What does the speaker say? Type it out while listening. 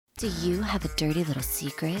Do you have a dirty little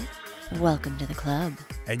secret? Welcome to the club.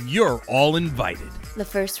 And you're all invited. The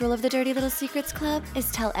first rule of the Dirty Little Secrets Club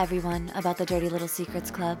is tell everyone about the Dirty Little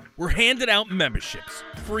Secrets Club. We're handing out memberships,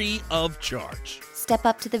 free of charge. Step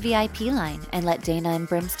up to the VIP line and let Dana and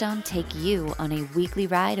Brimstone take you on a weekly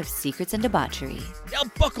ride of secrets and debauchery. Now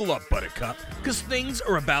buckle up, Buttercup, because things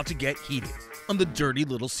are about to get heated on the Dirty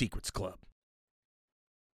Little Secrets Club.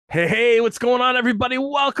 Hey, what's going on, everybody?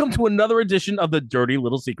 Welcome to another edition of the Dirty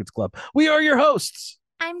Little Secrets Club. We are your hosts.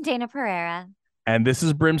 I'm Dana Pereira. And this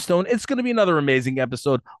is Brimstone. It's going to be another amazing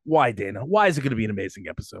episode. Why, Dana? Why is it going to be an amazing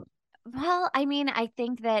episode? Well, I mean, I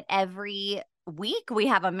think that every week we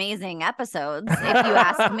have amazing episodes, if you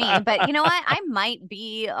ask me. But you know what? I might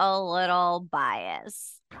be a little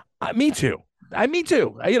biased. Me too. Me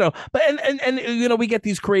too. But and we get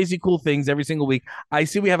these crazy cool things every single week. I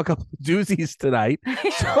see we have a couple of doozies tonight.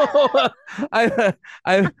 So I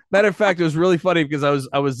matter of fact, it was really funny because I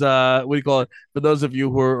was what do you call it? For those of you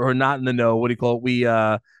who are not in the know, what do you call it? We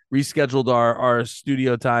rescheduled our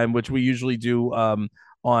studio time, which we usually do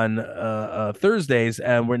on Thursdays,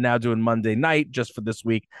 and we're now doing Monday night just for this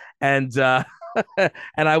week. And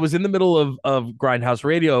and I was in the middle of Grindhouse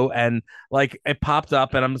Radio, and like it popped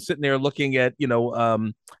up, and I'm sitting there looking at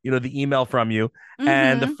the email from you,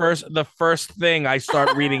 and the first thing I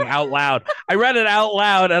start reading out loud, I read it out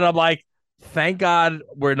loud, and I'm like, thank God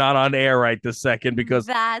we're not on air right this second, because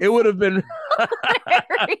it would have been.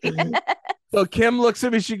 So Kim looks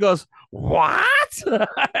at me, she goes, "What?"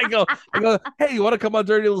 I go, "Hey, you want to come on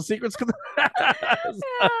Dirty Little Secrets?"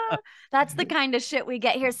 Yeah, that's the kind of shit we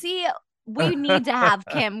get here. See, we need to have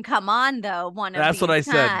Kim come on though. That's what I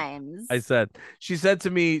times. said. She said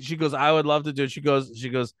to me, she goes, "I would love to do it." She goes,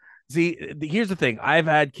 "See, here's the thing. I've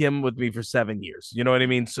had Kim with me for 7 years. You know what I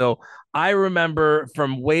mean? So I remember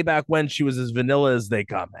from way back when she was as vanilla as they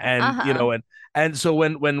come, and and so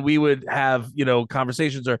when we would have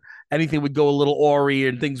conversations or anything would go a little awry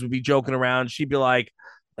and things would be joking around, she'd be like,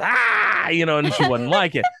 and she wouldn't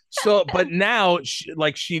like it. So, but now she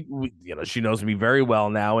knows me very well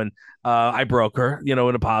now, and I broke her, in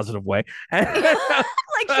a positive way. Like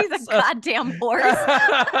she's a goddamn horse.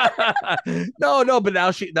 No,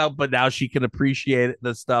 but now she can appreciate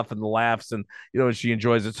the stuff and the laughs, and she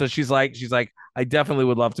enjoys it. So she's like, I definitely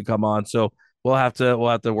would love to come on. So we'll have to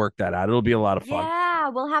work that out. It'll be a lot of fun. Yeah,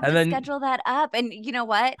 we'll have to schedule that up. And you know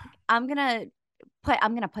what? I'm gonna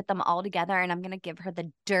put them all together, and I'm gonna give her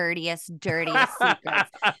the dirtiest secrets.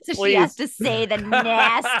 So Please. She has to say the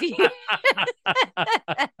nasty.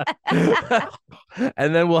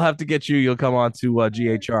 And then we'll have to get you. You'll come on to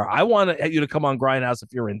GHR. I want you to come on Grindhouse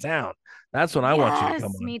if you're in town. That's when I want you to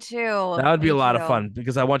come on. Me too. That would be a lot of fun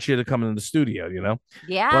because I want you to come in the studio.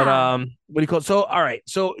 Yeah. But what do you call it? So all right.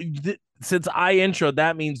 So since I introed,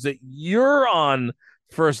 that means that you're on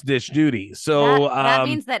first dish duty. So that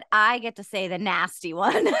means that I get to say the nasty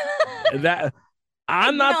one. That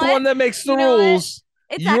I'm not the one that makes the rules.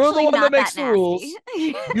 You're the one that makes the rules.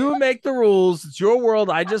 You make the rules. It's your world.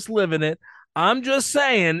 I just live in it. I'm just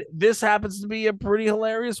saying this happens to be a pretty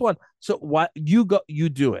hilarious one. So what you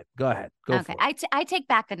do it. Go ahead. Go okay. For it. I take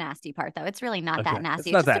back the nasty part though. It's really not that nasty.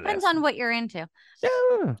 It just depends on what you're into.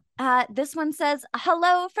 Yeah. This one says,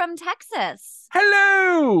 "Hello from Texas."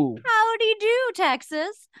 Hello. Howdy do,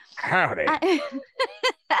 Texas. Howdy.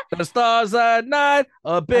 The stars at night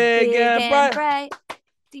are big and bright.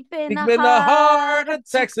 Deep in the heart of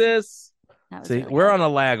Texas. See, really we're good. on a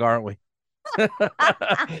lag, aren't we?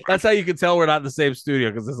 That's how you can tell we're not in the same studio,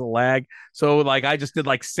 because there's a lag. So like I just did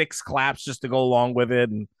like 6 claps just to go along with it,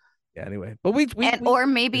 and yeah, anyway. But or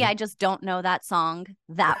maybe I just don't know that song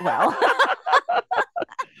that well.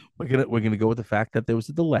 We're gonna go with the fact that there was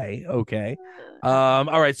a delay. Okay. All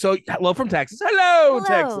right. So hello from Texas.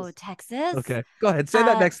 Hello, Texas. Okay. Go ahead. Say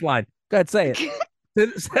that next line. Go ahead. Say it.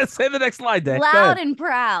 Say the next line, Dave. Loud and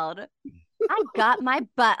proud. I got my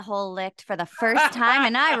butthole licked for the first time,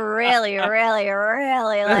 and I really, really,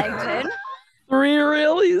 really liked it. 3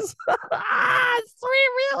 reallys. 3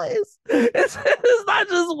 reallys. It's not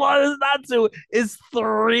just one. It's not 2. It's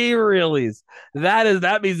 3 reallys.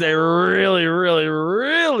 That means they really, really,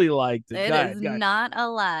 really liked it. It is not a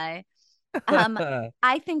lie.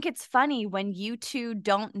 I think it's funny when you two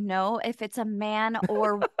don't know if it's a man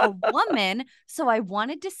or a woman. So I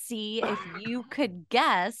wanted to see if you could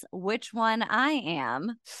guess which one I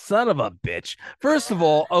am. Son of a bitch. First of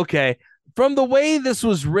all, okay. from the way this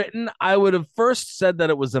was written, I would have first said that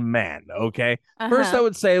it was a man. Okay. First, I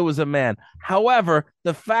would say it was a man. However,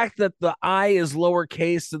 the fact that the I is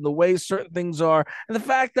lowercase and the way certain things are, and the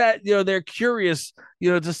fact that, they're curious,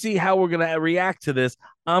 to see how we're going to react to this,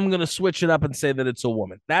 I'm going to switch it up and say that it's a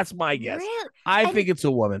woman. That's my guess. Really? I think it's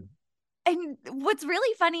a woman. And what's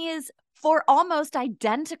really funny is for almost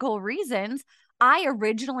identical reasons, I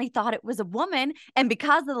originally thought it was a woman. And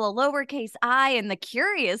because of the lowercase I and the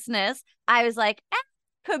curiousness, I was like,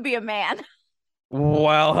 could be a man.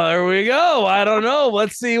 Well, there we go. I don't know.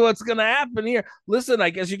 Let's see what's going to happen here. Listen, I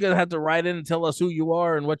guess you're going to have to write in and tell us who you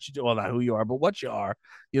are and what you do. Well, not who you are, but what you are,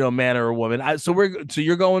 man or a woman. So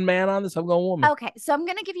you're going man on this. I'm going woman. Okay. So I'm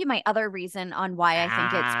going to give you my other reason on why I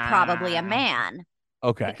think it's probably a man.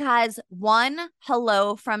 Okay. Because one,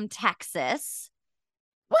 hello from Texas.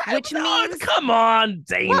 Which means, come on,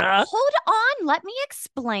 Dana. Well, hold on. Let me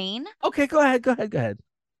explain. Okay, go ahead.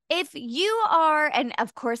 If you are, and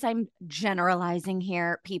of course I'm generalizing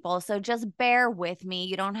here, people, so just bear with me.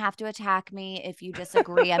 You don't have to attack me if you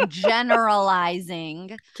disagree. I'm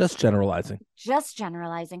generalizing. Just generalizing.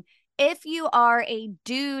 If you are a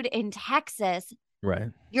dude in Texas, right,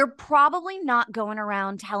 you're probably not going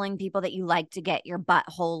around telling people that you like to get your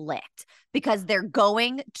butthole licked because they're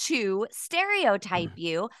going to stereotype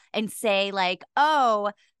you and say like,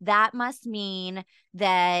 oh, that must mean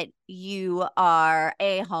that you are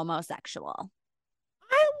a homosexual.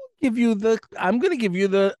 I'm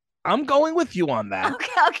going with you on that.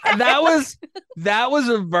 Okay. That was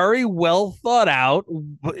a very well thought out,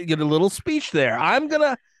 little speech there.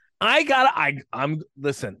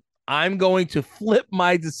 Listen, I'm going to flip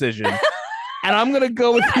my decision and I'm going to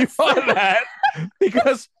go with you on that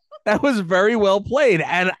because that was very well played.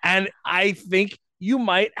 And I think you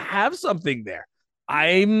might have something there.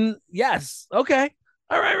 Yes. Okay.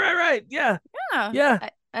 All right. Yeah.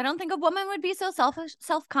 I don't think a woman would be so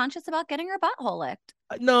self-conscious about getting her butthole licked.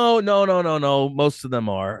 No. Most of them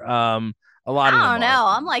are. A lot of them. I don't know.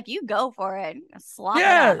 I'm like, you go for it. Slop it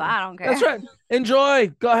up. I don't care. That's right. Enjoy.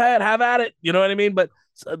 Go ahead. Have at it. You know what I mean? But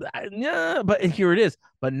but here it is.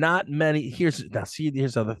 But not many. Here's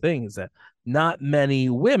the other thing is that not many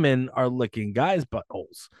women are licking guys'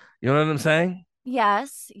 buttholes. You know what I'm saying?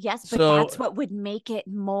 Yes, but that's what would make it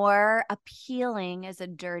more appealing as a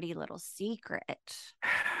dirty little secret.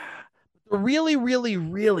 Really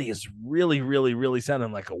is really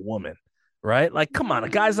sounding like a woman, right? Like, come on, a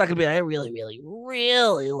guy's not gonna be. I really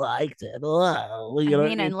liked it.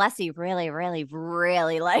 Unless he really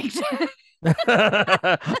liked it.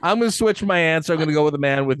 I'm gonna switch my answer. I'm gonna go with a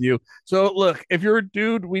man with you. So look, if you're a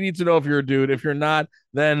dude, we need to know if you're a dude. If you're not,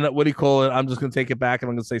 then what do you call it? I'm just gonna take it back and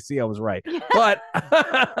I'm gonna say, see, I was right. But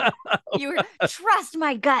you trust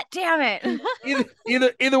my gut, damn it.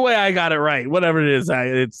 either way, I got it right. Whatever it is,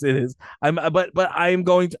 it is. But I'm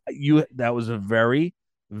going to you. That was a very,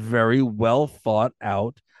 very well thought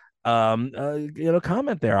out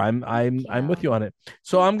comment there. I'm with you on it.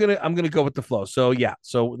 So I'm gonna go with the flow. So yeah.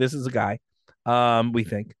 So this is a guy. We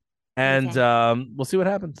think, and we'll see what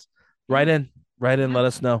happens. Write in, let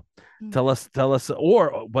us know. Tell us,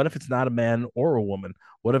 or what if it's not a man or a woman?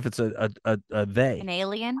 What if it's a they? An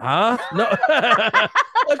alien? Huh? No.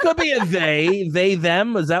 It could be a they,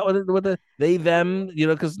 them. Is that what the they, them,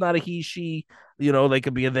 because it's not a he, she, they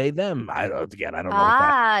could be a they, them. I don't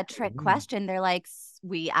know. Trick question. They're like,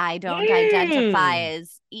 I don't identify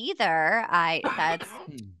as either. That's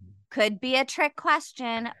could be a trick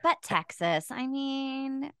question, but Texas, I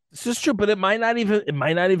mean, this is true, but it might not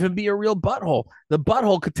even be a real butthole. The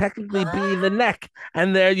butthole could technically be the neck,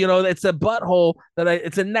 and there, it's a butthole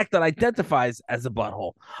it's a neck that identifies as a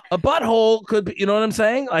butthole. A butthole could be, you know what I'm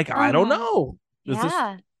saying? Like, I don't know.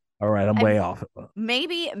 All right, I'm way off.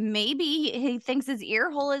 Maybe he thinks his ear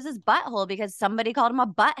hole is his butthole because somebody called him a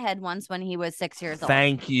butthead once when he was 6 years old.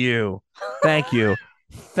 Thank you.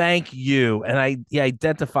 And he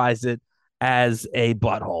identifies it as a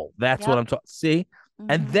butthole. That's what I'm talking. See,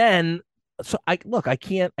 and then I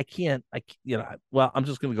can't. Well, I'm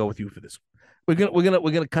just gonna go with you for this one. We're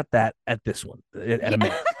gonna cut that at this one at a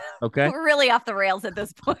minute. Okay, we're really off the rails at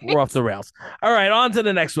this point. We're off the rails. All right, on to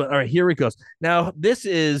the next one. All right, here it goes. Now, this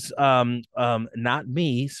is not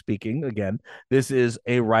me speaking again. This is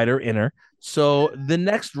a writer inner. So the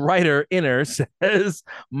next writer inner says,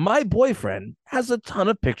 my boyfriend has a ton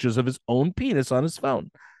of pictures of his own penis on his phone.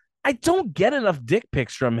 I don't get enough dick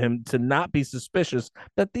pics from him to not be suspicious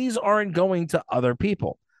that these aren't going to other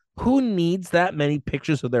people. Who needs that many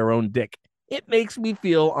pictures of their own dick? It makes me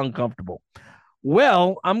feel uncomfortable.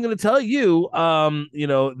 Well, I'm going to tell you,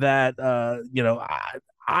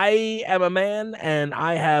 I am a man and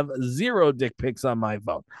I have 0 dick pics on my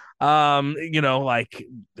phone. Of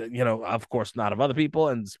course, not of other people,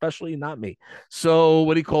 and especially not me. So,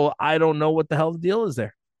 what do you call it? I don't know what the hell the deal is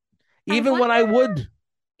there. I Even when I would,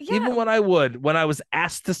 Yeah. when I was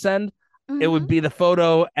asked to send, it Mhm. would be the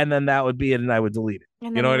photo, and then that would be it, and I would delete it. And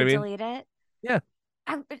You then know you what I would mean? delete it. Yeah.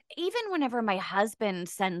 Even whenever my husband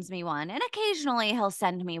sends me one, and occasionally he'll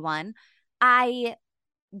send me one, I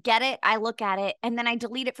get it, I look at it, and then I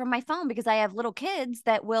delete it from my phone because I have little kids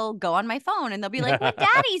that will go on my phone and they'll be like, "What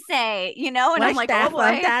daddy say?" And I'm What's like, "Oh that from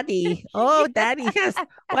boy." daddy? Oh, daddy has,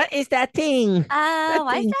 what is that thing? That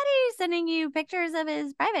Why is thing daddy sending you pictures of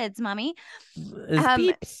his privates, mommy? is Um,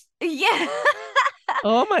 peeps. yeah.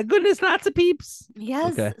 Oh my goodness, lots of peeps.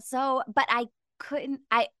 Yes. Okay. So, but I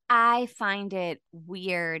find it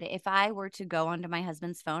weird if I were to go onto my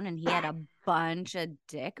husband's phone and he had a bunch of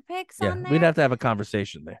dick pics Yeah, on we'd there. have to have a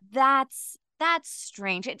conversation there. That's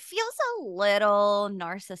strange. It feels a little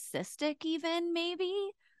narcissistic, even maybe.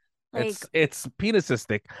 Like, It's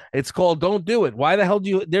penisistic. It's called don't do it. Why the hell do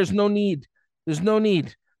you? There's no need. There's no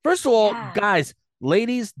need. First of all, yeah. guys,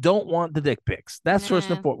 ladies don't want the dick pics. That's first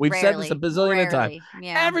and foremost. We've said this a bazillion of times. Rarely.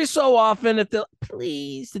 Yeah. Every so often, if they're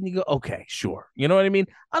please, then you go, okay, sure. You know what I mean?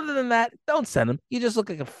 Other than that, don't send them. You just look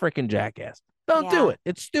like a freaking jackass. Don't do Yeah. it.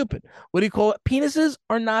 It's stupid. What do you call it? Penises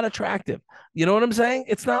are not attractive. You know what I'm saying?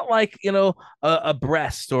 It's not like, a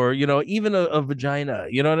breast or, even a vagina.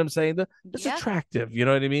 You know what I'm saying? It's Yeah. attractive. You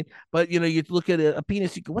know what I mean? But, you look at a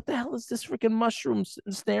penis, you go, what the hell is this freaking mushroom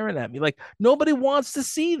staring at me? Like, nobody wants to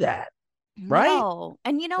see that. Right? No.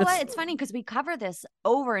 And you know It's what? It's funny because we cover this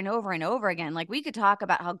over and over and over again. Like, we could talk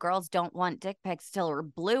about how girls don't want dick pics till we're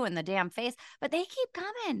blue in the damn face, but they keep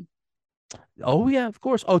coming. Oh yeah, of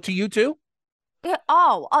course. Oh, to you too?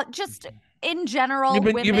 Just in general, You've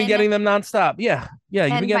been women. getting them nonstop. Yeah. Yeah,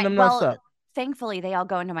 you've been And getting them nonstop. thankfully, they all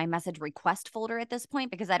go into my message request folder at this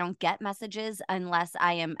point because I don't get messages unless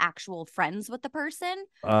I am actual friends with the person.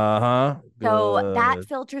 Uh-huh. So that Good.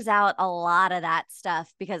 filters out a lot of that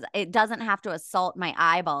stuff because it doesn't have to assault my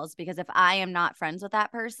eyeballs. Because if I am not friends with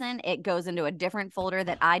that person, it goes into a different folder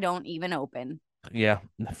that I don't even open. Yeah,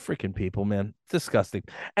 freaking people, man. Disgusting.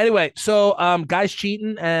 Anyway, so guys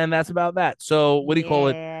cheating, and that's about that. So what do you call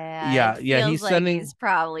it? Yeah, It yeah, feels he's like sending, he's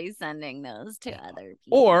probably sending those to other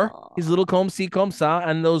or he's people. little comme si comme ça,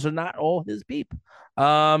 and those are not all his peep.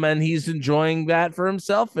 And he's enjoying that for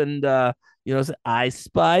himself, and I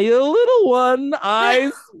spy a little one,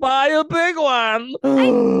 I spy a big one,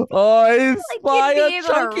 I Like spy you'd a be able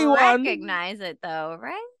chunky to one. recognize it though,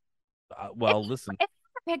 right? Well, listen, If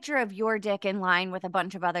a picture of your dick in line with a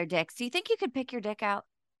bunch of other dicks, do you think you could pick your dick out?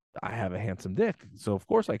 I have a handsome dick, so of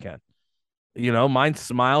course I can. Mine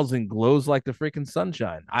smiles and glows like the freaking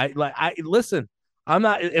sunshine. I listen. I'm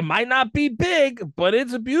not. It might not be big, but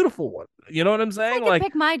it's a beautiful one. You know what I'm I saying? could Like,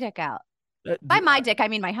 pick my dick out. By do, my dick, I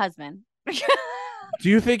mean my husband. do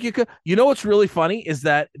you think you could? You know what's really funny is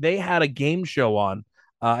that they had a game show on.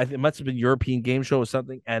 I think it must have been European game show or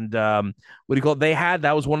something. And what do you call it? They had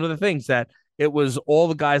that was one of the things that it was all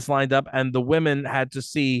the guys lined up, and the women had to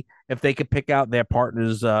see if they could pick out their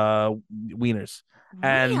partner's wieners.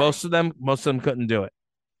 And Really? most of them couldn't do it.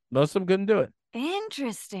 Most of them couldn't do it.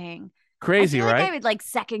 Interesting. I Crazy, feel like right? I would like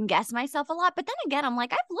second guess myself a lot, but then again, I'm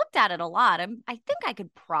like, I've looked at it a lot. I think I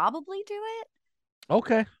could probably do it.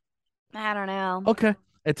 Okay. I don't know. Okay.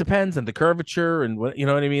 It depends on the curvature and what you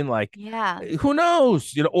know what I mean. Like, Yeah. who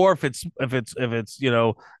knows? Or if it's if it's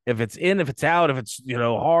in, if it's out, if it's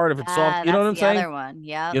hard, if it's soft. You know what That's I'm the saying? other one.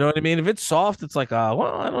 Yep. You know what I mean? If it's soft, it's like, well,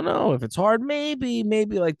 I don't know. If it's hard, maybe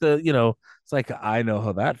like it's like I know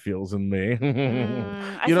how that feels in me. I You feel know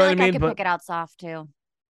what I like I mean? could But pick it out soft too.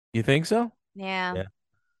 you think so? Yeah. Yeah.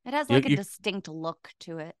 It has You, like a you distinct look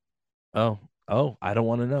to it. oh, I don't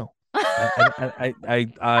want to know.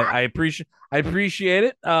 I appreciate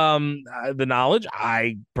it. The knowledge.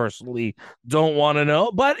 I personally don't want to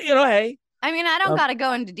know, but hey, I mean, I don't um, got to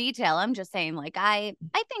go into detail. I'm just saying, like, I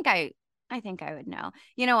think I would know.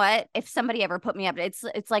 You know what? If somebody ever put me up, it's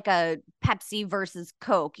like a Pepsi versus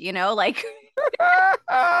Coke. Like,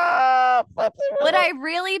 would I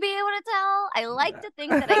really be able to tell? I like to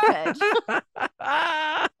think that I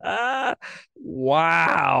could.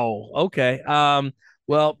 Wow. Okay.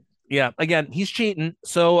 Well, yeah. Again, he's cheating.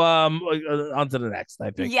 So, on to the next.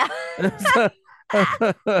 I think. Yeah.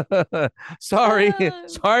 Sorry,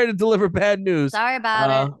 sorry to deliver bad news. Sorry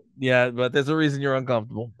about it. Yeah, but there's a reason you're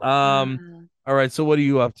uncomfortable. Uh, All right. So, what are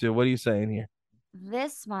you up to? What are you saying here?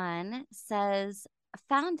 This one says,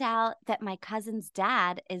 found out that my cousin's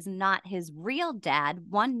dad is not his real dad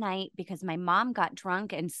one night because my mom got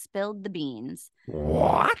drunk and spilled the beans.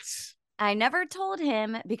 What? I never told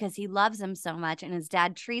him because he loves him so much and his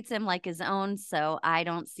dad treats him like his own. So I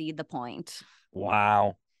don't see the point.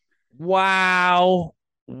 Wow. Wow.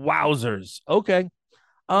 Wowzers. Okay.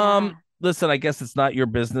 Yeah. Listen, I guess it's not your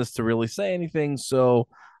business to really say anything. So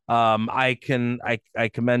I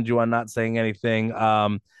commend you on not saying anything.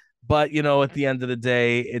 But at the end of the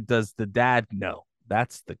day, does the dad know?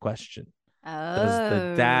 That's the question. Does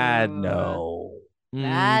the dad Oh, know?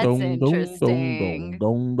 that's Dong dong dong dong interesting.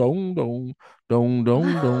 dong dong dong dong dong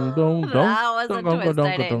dong dong dong That was a dong dong twist dong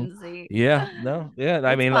I dong. didn't see. Yeah, no, yeah.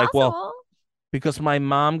 I It's mean, like, well, possible. because my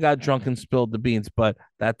mom got drunk and spilled the beans, but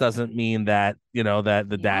that doesn't mean that that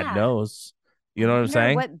the dad Yeah. knows. You I know what I'm wonder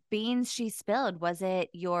saying? what beans she spilled. Was it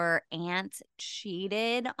your aunt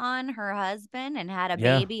cheated on her husband and had a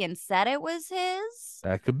Yeah, baby and said it was his?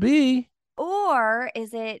 that could be. Or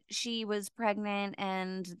is it she was pregnant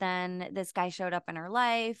and then this guy showed up in her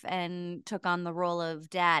life and took on the role of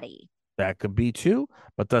daddy? That could be too.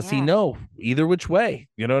 But does he Yeah. know? Either which way.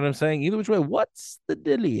 You know what I'm saying? Either which way. What's the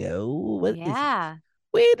dealio? What is it? Yeah.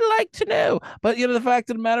 We'd like to know. But the fact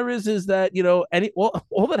of the matter is that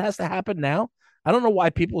all that has to happen now. I don't know why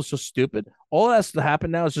people are so stupid. All that has to happen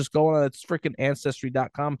now is just go on that freaking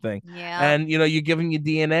ancestry.com thing. Yeah. And you give them your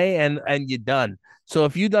DNA and you're done. So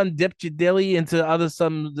if you done dipped your dilly into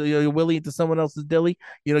your willy into someone else's dilly,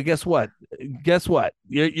 guess what? Guess what?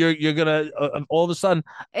 You're gonna all of a sudden,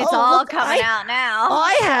 It's oh all look, coming out now.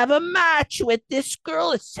 I have a match with this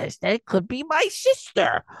girl. It says that it could be my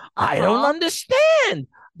sister. I don't understand.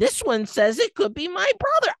 This one says it could be my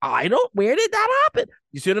brother. Where did that happen?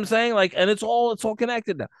 You see what I'm saying? Like, and it's all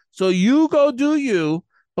connected now. So you go do you,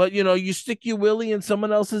 but you stick your willy in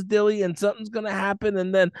someone else's dilly and something's gonna happen,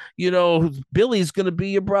 and then Billy's gonna be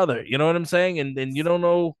your brother. You know what I'm saying? And you don't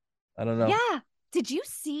know. I don't know. Yeah. Did you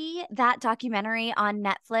see that documentary on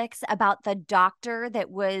Netflix about the doctor that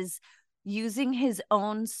was using his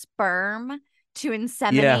own sperm to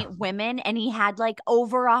inseminate women and he had like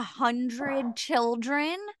over 100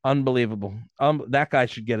 children? Unbelievable. That guy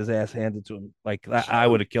should get his ass handed to him. Like I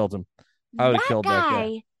would have killed him. I would have killed that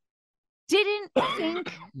guy. Didn't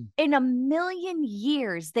think in a million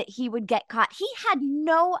years that he would get caught. He had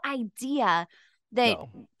no idea that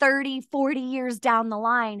 30, 40 years down the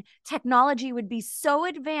line, technology would be so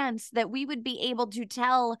advanced that we would be able to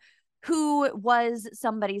tell who was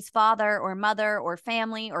somebody's father or mother or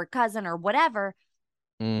family or cousin or whatever.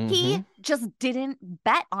 He just didn't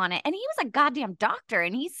bet on it. And he was a goddamn doctor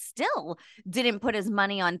and he still didn't put his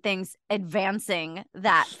money on things advancing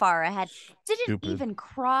that far ahead. Didn't even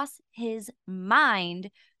cross his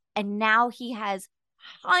mind. And now he has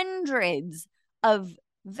hundreds of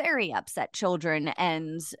very upset children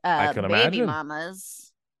and baby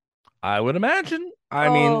mamas. I would imagine. I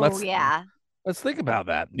mean, let's think about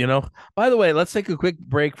that. By the way, let's take a quick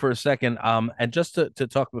break for a second. And just to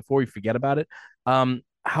talk before we forget about it.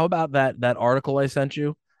 How about that article I sent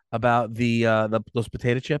you about those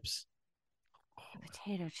potato chips?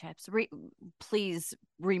 Potato chips. Please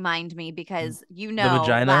remind me because the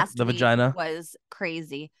vagina was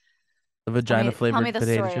crazy. The vagina flavored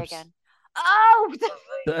potato chips. Again. Oh,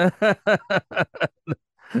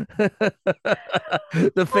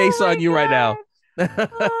 the face on you right now.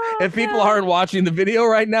 If people aren't watching the video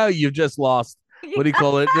right now, you've just lost. What do you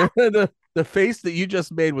call it? The face that you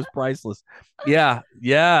just made was priceless. Yeah.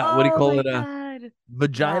 What do you call it?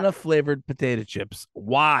 Vagina flavored potato chips.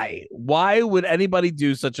 Why would anybody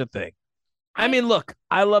do such a thing? I mean, look,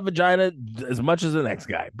 I love vagina as much as the next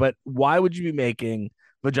guy, but why would you be making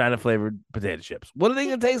vagina flavored potato chips? What are they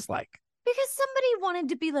gonna taste like? Because somebody wanted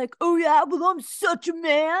to be like, oh yeah, well, I'm such a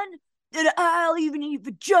man that I'll even eat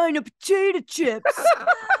vagina potato chips.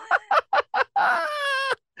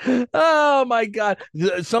 Oh my God.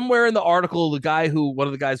 Somewhere in the article, one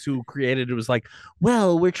of the guys who created it was like,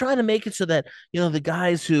 well, we're trying to make it so that, the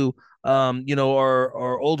guys who,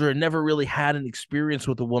 are older and never really had an experience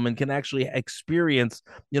with a woman can actually experience,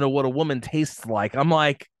 what a woman tastes like. I'm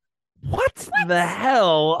like, what? The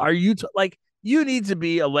hell are you like? You need to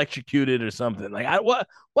be electrocuted or something. Like,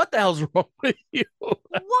 what the hell's wrong with you?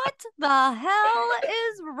 What the hell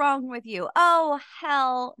is wrong with you? Oh,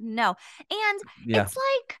 hell no. And it's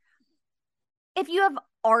like, if you have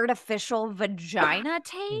artificial vagina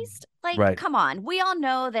taste, like, come on. We all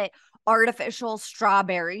know that artificial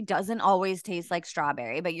strawberry doesn't always taste like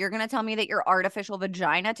strawberry, but you're going to tell me that your artificial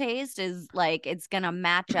vagina taste is like, it's going to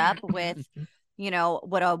match up with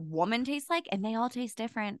what a woman tastes like, and they all taste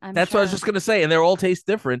different. That's what I was just gonna say, and they all taste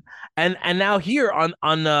different. And now here on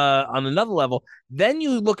another level, Then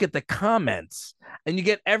you look at the comments and you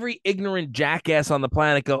get every ignorant jackass on the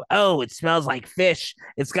planet go, oh, it smells like fish.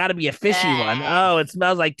 It's got to be a fishy one. Oh, it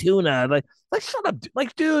smells like tuna. Like shut up.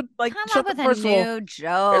 Like, dude, like, Come shut up the with a first of all, new you're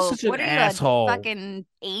joke. such an What are you, asshole. a fucking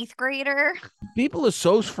 8th grader? People are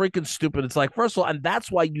so freaking stupid. It's like, first of all, and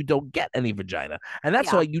that's why you don't get any vagina. And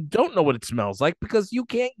that's Yeah. why you don't know what it smells like, because you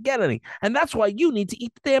can't get any. And that's why you need to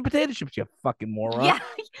eat the damn potato chips, you fucking moron. Yeah,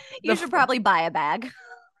 you should probably buy a bag.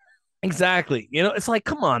 Exactly. It's like,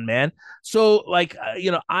 come on, man. So like,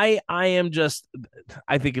 I am just,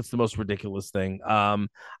 I think it's the most ridiculous thing.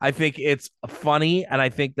 I think it's funny, and I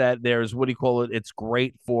think that there's, what do you call it? It's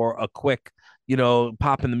great for a quick,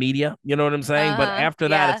 pop in the media. You know what I'm saying? But after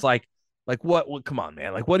that, Yeah. it's like what? Come on,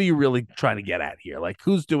 man. Like, what are you really trying to get at here? Like,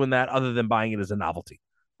 who's doing that other than buying it as a novelty,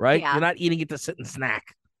 right? Yeah. You're not eating it to sit and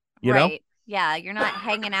snack. You know? Yeah, you're not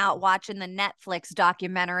hanging out watching the Netflix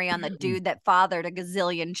documentary on the dude that fathered a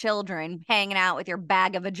gazillion children, hanging out with your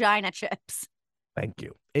bag of vagina chips. Thank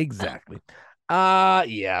you. Exactly.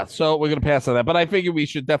 Yeah. So we're gonna pass on that, but I figure we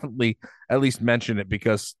should definitely at least mention it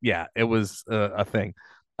because, yeah, it was a thing.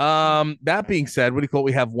 That being said, what do you call it?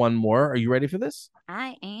 We have one more. Are you ready for this?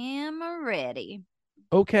 I am ready.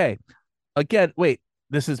 Okay. Again, wait.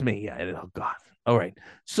 This is me. Yeah. Oh God. All right.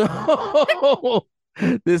 So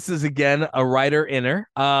this is again a writer inner.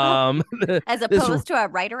 As opposed to a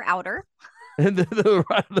writer outer. The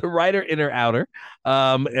writer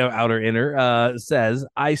outer inner says,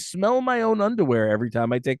 I smell my own underwear every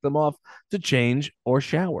time I take them off to change or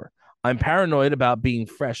shower. I'm paranoid about being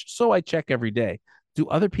fresh, so I check every day. Do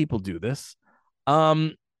other people do this?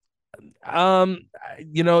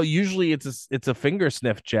 Usually it's a finger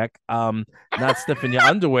sniff check. Not sniffing your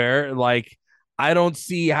underwear. Like, I don't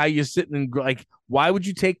see how you're sitting and like, why would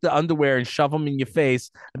you take the underwear and shove them in your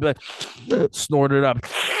face and be like, snort it up?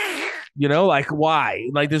 Like, why?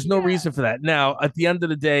 Like, there's no reason for that. Now, at the end of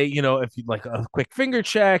the day, if you like a quick finger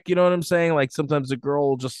check, you know what I'm saying? Like, sometimes a girl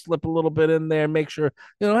will just slip a little bit in there, make sure,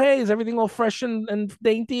 hey, is everything all fresh and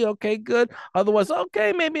dainty? Okay, good. Otherwise,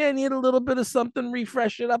 okay, maybe I need a little bit of something,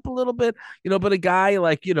 refresh it up a little bit, but a guy,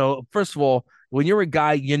 like, first of all, when you're a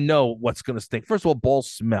guy, you know what's going to stink. First of all, balls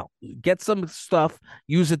smell. Get some stuff,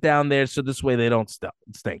 use it down there so this way they don't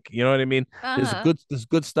stink. You know what I mean? There's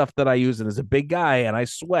good stuff that I use, and as a big guy and I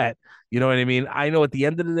sweat, you know what I mean? I know at the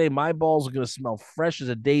end of the day, my balls are going to smell fresh as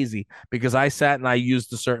a daisy because I sat and I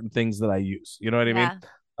used the certain things that I use. You know what I mean?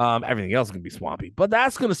 Everything else is going to be swampy, but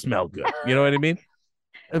that's going to smell good. You know what I mean?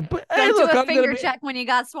 But don't do a finger check when you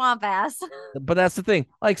got swamp ass. But that's the thing.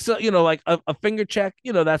 Like, so, like a finger check,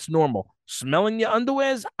 that's normal. Smelling your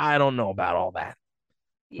underwears, I don't know about all that.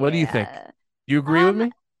 Yeah. What do you think? Do you agree with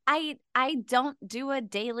me? I don't do a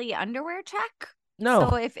daily underwear check. No.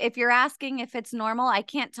 So if you're asking if it's normal, I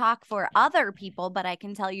can't talk for other people, but I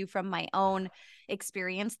can tell you from my own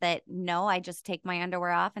experience that no, I just take my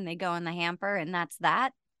underwear off and they go in the hamper and that's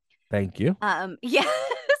that. Thank you. Yeah.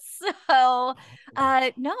 So,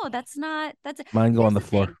 no, that's mine go on the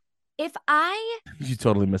floor. Thing. If you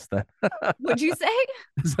totally missed that. What'd you say?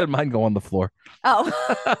 I said mine go on the floor. Oh,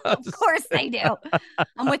 of course they do.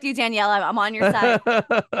 I'm with you, Danielle. I'm on your side.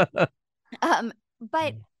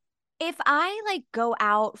 But if I like go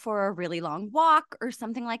out for a really long walk or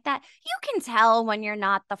something like that, you can tell when you're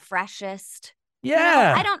not the freshest.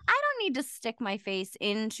 Yeah. I don't need to stick my face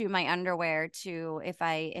into my underwear to if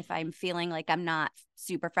I'm feeling like I'm not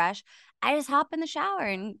super fresh. I just hop in the shower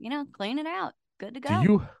and clean it out. Good to go.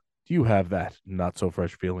 Do you have that not so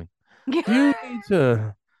fresh feeling? Do you need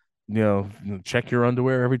to check your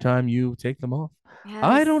underwear every time you take them off? Yes.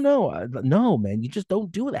 I don't know. No, man, you just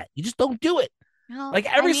don't do that. You just don't do it. No, like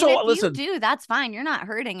listen, you do, that's fine. You're not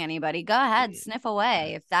hurting anybody. Go ahead, sniff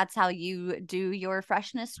away if that's how you do your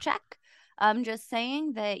freshness check. I'm just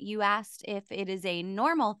saying that you asked if it is a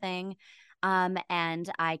normal thing,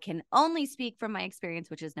 and I can only speak from my experience,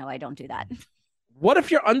 which is no, I don't do that. What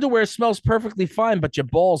if your underwear smells perfectly fine, but your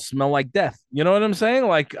balls smell like death? You know what I'm saying?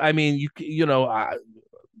 Like, I mean,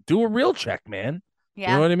 do a real check, man. Yeah.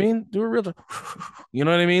 You know what I mean? Do a real check. You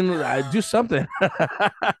know what I mean? Do something.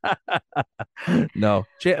 No,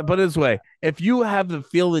 but this way, if you have the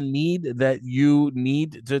need that you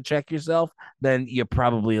need to check yourself, then you're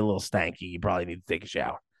probably a little stanky. You probably need to take a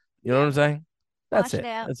shower. You know what I'm saying? That's it.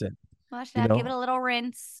 That's it. Wash it out. Give it a little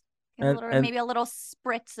rinse. Maybe a little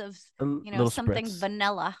spritz of something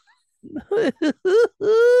vanilla.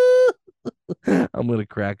 I'm gonna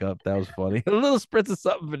crack up. That was funny. A little spritz of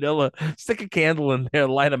something vanilla. Stick a candle in there.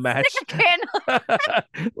 Light a match. Stick a candle.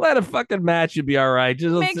 Light a fucking match. You'll be all right.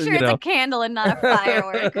 Just Make sure it's a candle and not a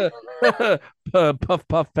firework. Puff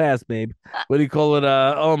puff pass, babe. What do you call it?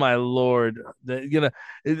 Oh my lord.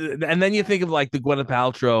 And then you think of like the Gwyneth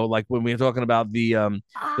Paltrow, like when we were talking about the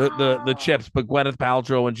chips, but Gwyneth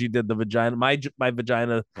Paltrow when she did the vagina, my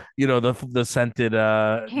vagina, the scented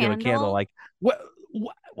candle. Like what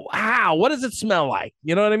does it smell like?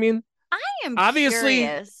 You know what I mean? I am obviously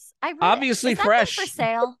curious. Obviously is that fresh for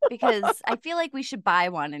sale, because I feel like we should buy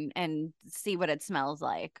one and see what it smells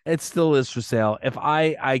like. It still is for sale. If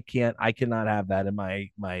I cannot have that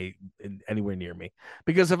in anywhere near me,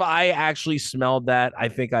 because if I actually smelled that, I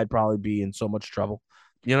think I'd probably be in so much trouble.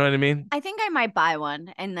 You know what I mean? I think I might buy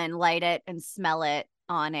one and then light it and smell it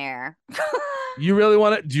on air. Do you really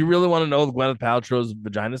want to know what Gwyneth Paltrow's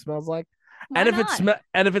vagina smells like? Why not?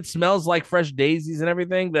 If it smells like fresh daisies and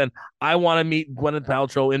everything, then I want to meet Gwyneth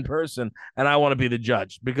Paltrow in person, and I want to be the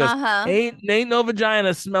judge, because ain't no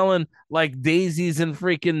vagina smelling like daisies and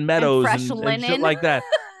freaking meadows and fresh linen and shit like that.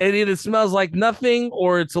 It either smells like nothing,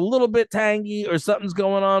 or it's a little bit tangy, or something's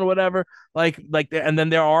going on, whatever. And then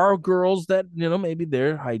there are girls that, maybe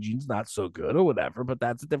their hygiene's not so good or whatever, but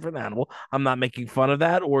that's a different animal. I'm not making fun of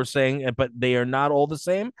that or saying, but they are not all the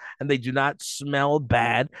same, and they do not smell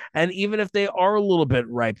bad. And even if they are a little bit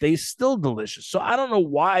ripe, they still delicious. So I don't know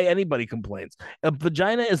why anybody complains. A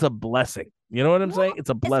vagina is a blessing. You know what I'm saying? It's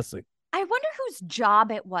a blessing. I wonder whose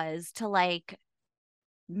job it was to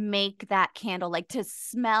make that candle, to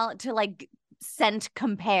smell, to scent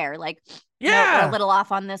compare. No, we're a little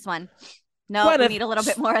off on this one. No, we need a little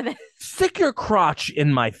bit more of this. Stick your crotch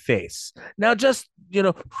in my face. Now, just, you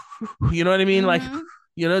know what I mean? Mm-hmm.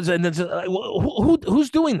 And then who's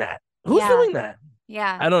doing that? Who's doing that?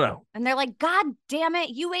 Yeah. I don't know. And they're like, God damn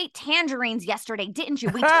it, you ate tangerines yesterday, didn't you?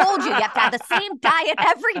 We told you have to have the same diet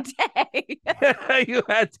every day. You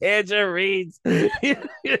had tangerines.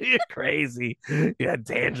 You're crazy. You had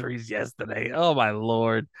tangerines yesterday. Oh, my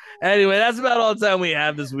Lord. Anyway, that's about all the time we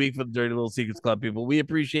have this week for the Dirty Little Secrets Club, people. We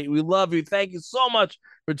appreciate you. We love you. Thank you so much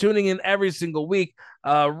for tuning in every single week.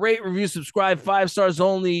 Rate, review, subscribe, 5 stars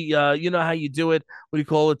only. You know how you do it. What do you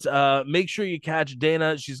call it? Make sure you catch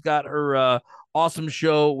Dana. She's got her awesome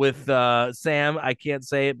show with Sam. I can't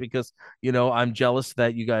say it because I'm jealous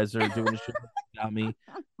that you guys are doing a show without me.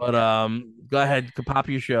 But go ahead, pop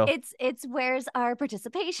your show. It's Where's Our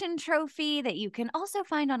Participation Trophy that you can also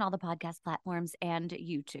find on all the podcast platforms and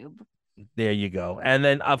YouTube. There you go. And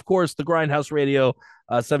then, of course, the Grindhouse Radio,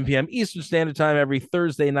 7 p.m. Eastern Standard Time every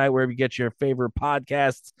Thursday night, wherever you get your favorite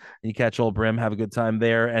podcasts. And you catch Old Brim. Have a good time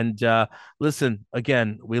there. And listen,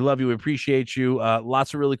 again, we love you. We appreciate you.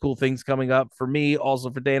 Lots of really cool things coming up for me,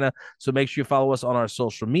 also for Dana. So make sure you follow us on our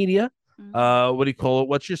social media. Mm-hmm. What do you call it?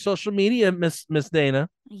 What's your social media, Miss Dana?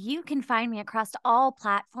 You can find me across all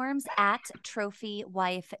platforms at Trophy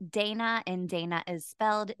Wife Dana, and Dana is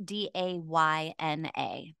spelled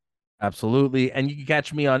Dayna. Absolutely. And you can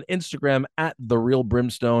catch me on Instagram at The Real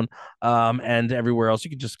Brimstone, and everywhere else. You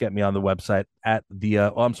can just get me on the website at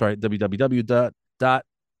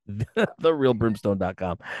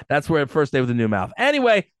www.therealbrimstone.com. That's where First Day with a New Mouth.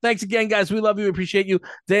 Anyway, thanks again, guys. We love you. We appreciate you.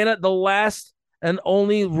 Dana, the last and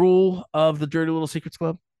only rule of the Dirty Little Secrets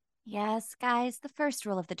Club. Yes, guys. The first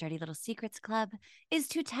rule of the Dirty Little Secrets Club is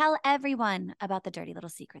to tell everyone about the Dirty Little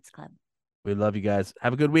Secrets Club. We love you guys.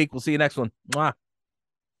 Have a good week. We'll see you next one. Mwah.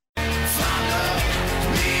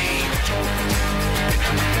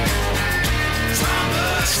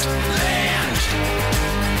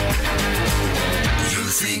 You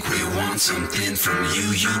think we want something from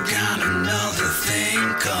you, you got another thing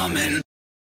coming.